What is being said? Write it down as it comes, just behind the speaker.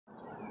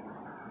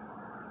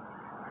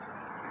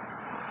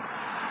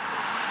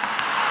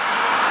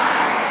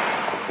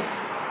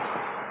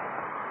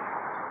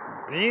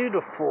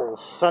Beautiful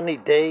sunny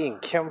day in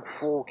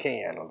Kempful,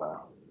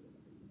 Canada.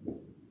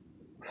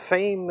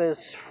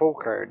 Famous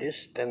folk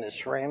artist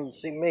Dennis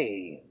Ramsay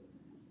me.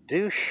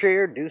 Do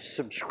share, do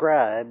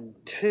subscribe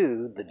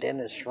to the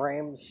Dennis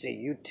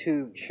Ramsay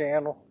YouTube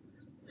channel.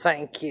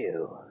 Thank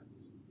you.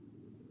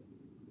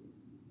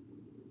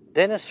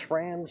 Dennis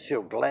Ramsay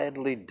will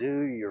gladly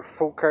do your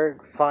folk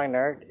art, fine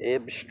art,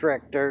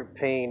 abstract art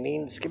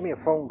paintings. Give me a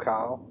phone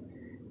call,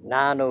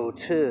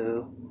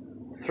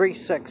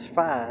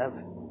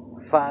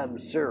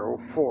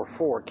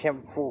 902-365-5044,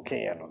 Kempful,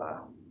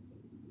 Canada.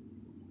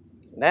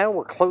 Now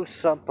a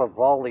close-up of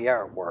all the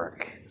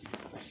artwork.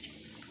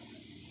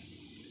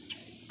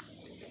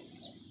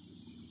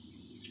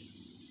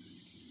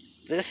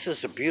 This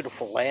is a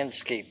beautiful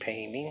landscape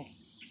painting.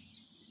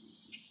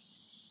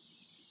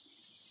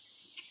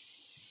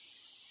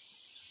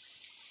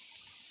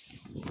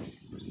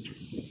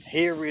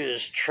 Here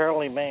is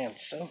Charlie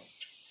Manson.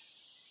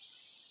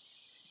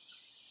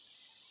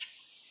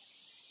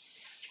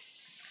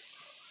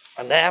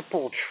 An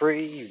apple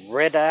tree,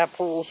 red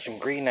apples and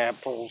green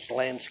apples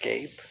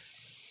landscape.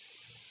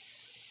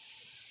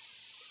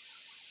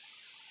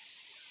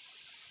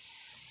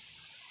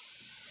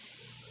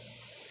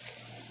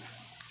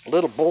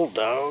 Little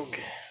bulldog.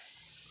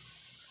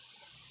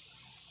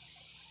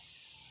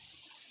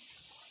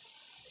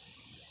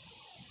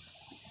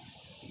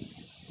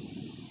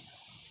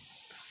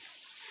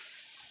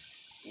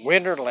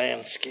 Winter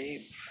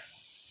landscape.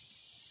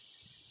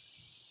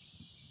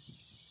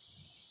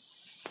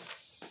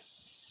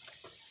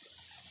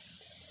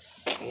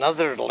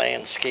 Another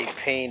landscape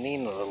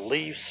painting of the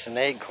leaves and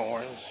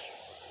acorns.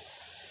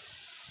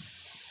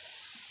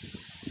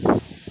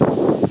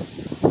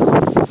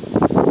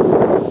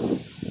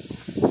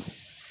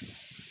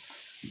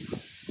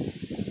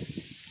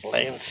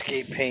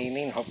 Landscape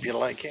painting, hope you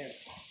like it.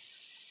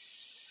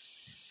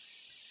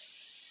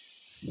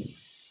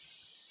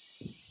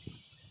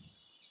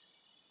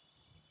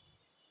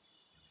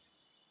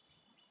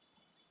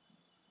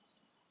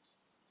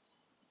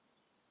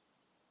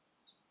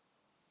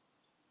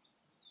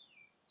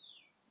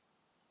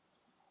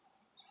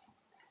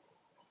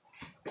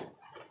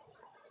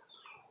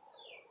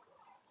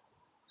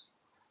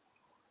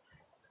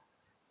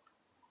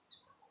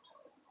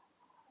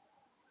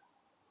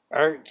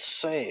 Art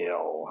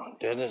sale,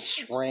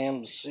 Dennis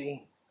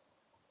Ramsay.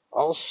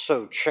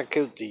 Also, check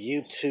out the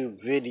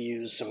YouTube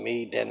videos of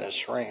me,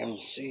 Dennis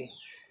Ramsay.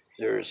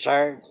 There's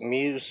art,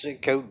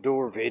 music,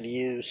 outdoor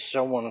videos,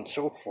 so on and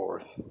so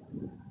forth.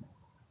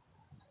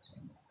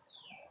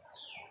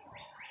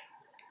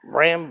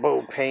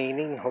 Rambo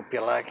painting, hope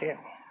you like it.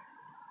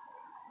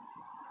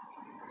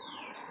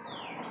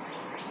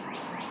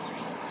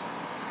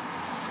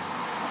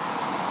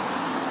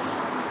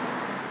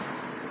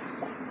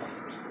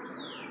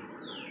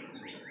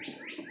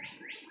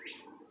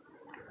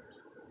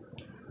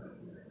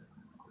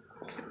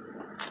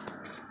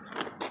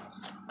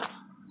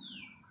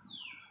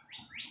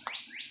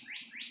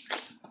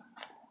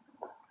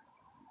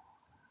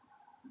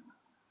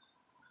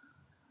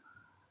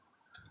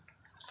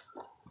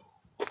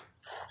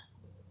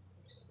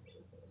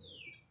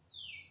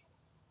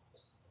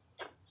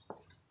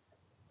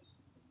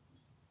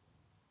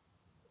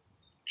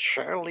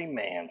 Charlie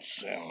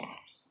Manson.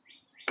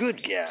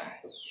 Good guy.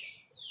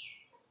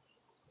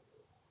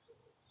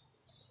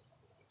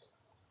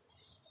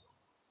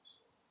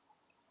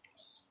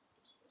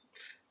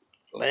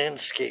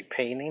 Landscape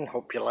painting,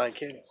 hope you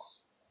like it.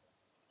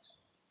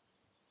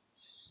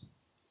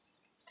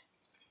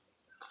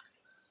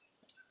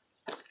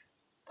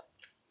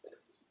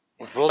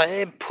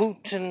 Vlad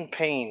Putin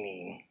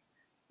painting.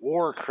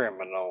 War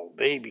criminal,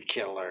 baby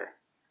killer.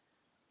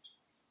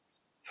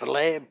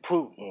 Vlad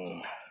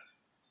Putin.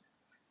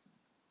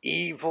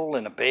 Evil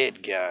and a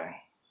bad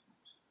guy.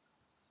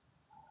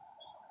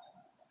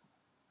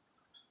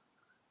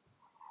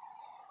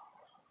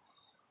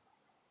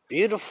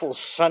 Beautiful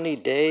sunny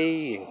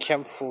day in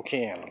Kempful,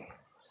 Canada.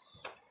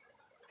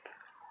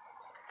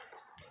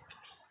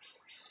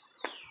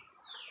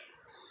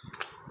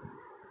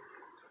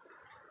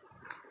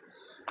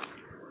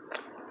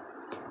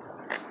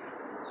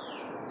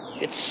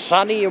 It's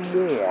sunny and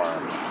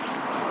warm.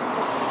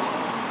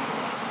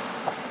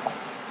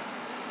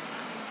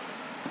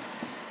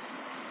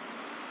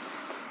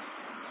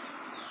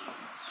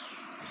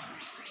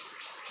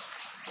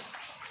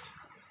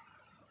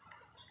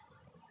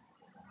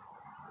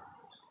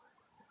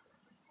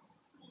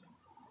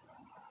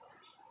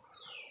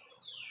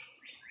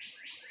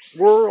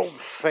 World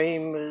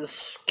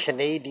famous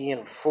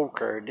Canadian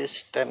folk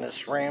artist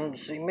Dennis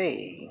Ramsay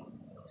me.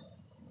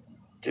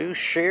 Do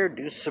share,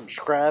 do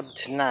subscribe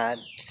tonight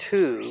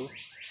to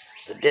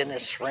the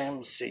Dennis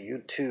Ramsay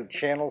YouTube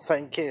channel.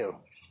 Thank you.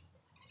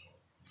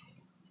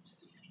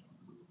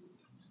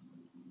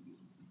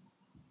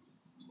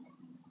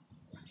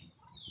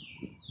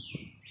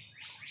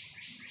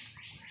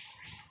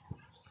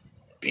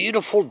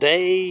 Beautiful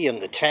day in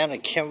the town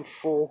of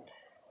Kempful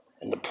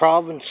in the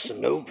province of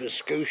Nova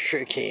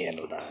Scotia,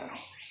 Canada.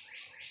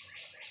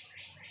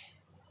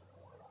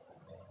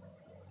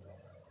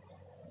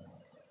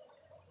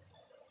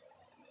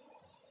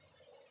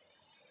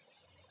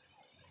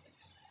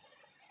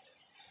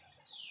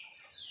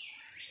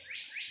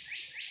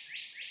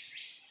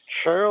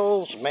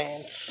 Charles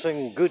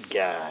Manson, good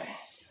guy.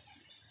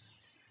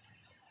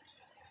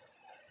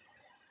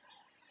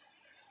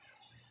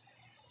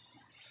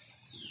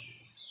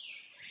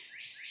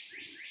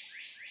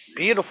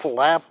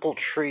 Beautiful apple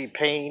tree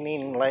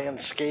painting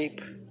landscape.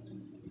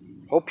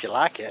 Hope you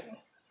like it.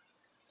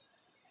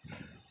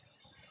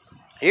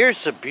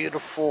 Here's a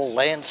beautiful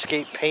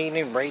landscape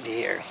painting right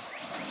here.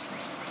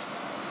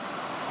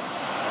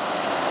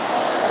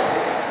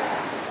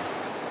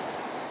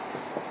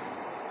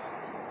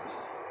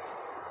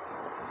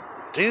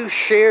 Do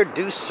share,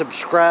 do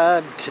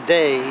subscribe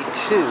today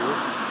to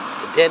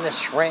the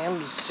Dennis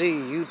Ramsay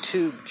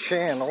YouTube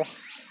channel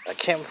at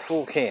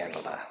Kempful,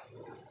 Canada.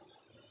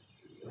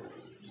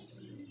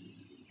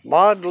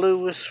 Maud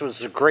Lewis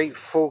was a great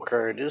folk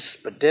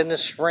artist, but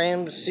Dennis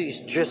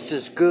Ramsay's just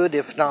as good,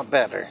 if not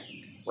better.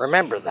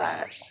 Remember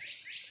that.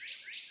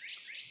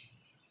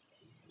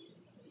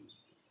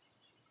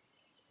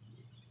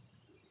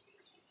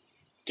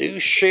 Do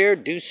share,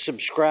 do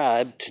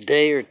subscribe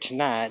today or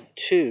tonight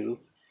to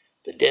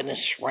the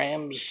Dennis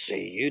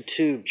Ramsay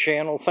YouTube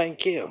channel.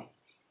 Thank you.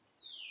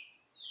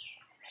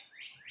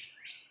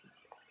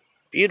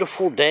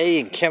 Beautiful day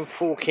in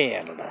Kempful,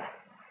 Canada.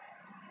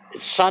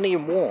 It's sunny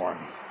and warm.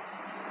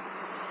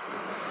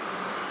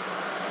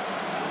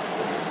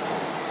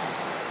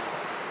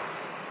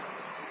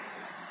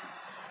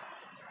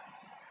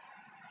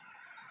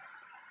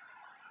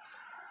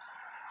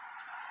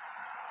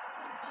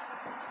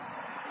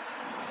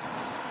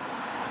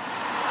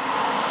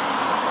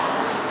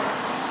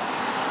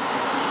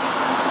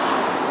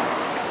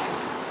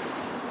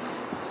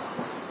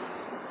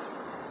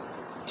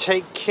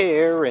 Take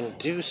care and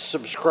do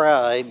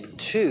subscribe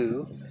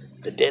to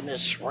the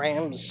Dennis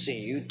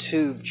Ramsay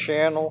YouTube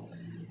channel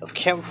of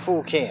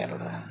Kempful,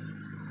 Canada.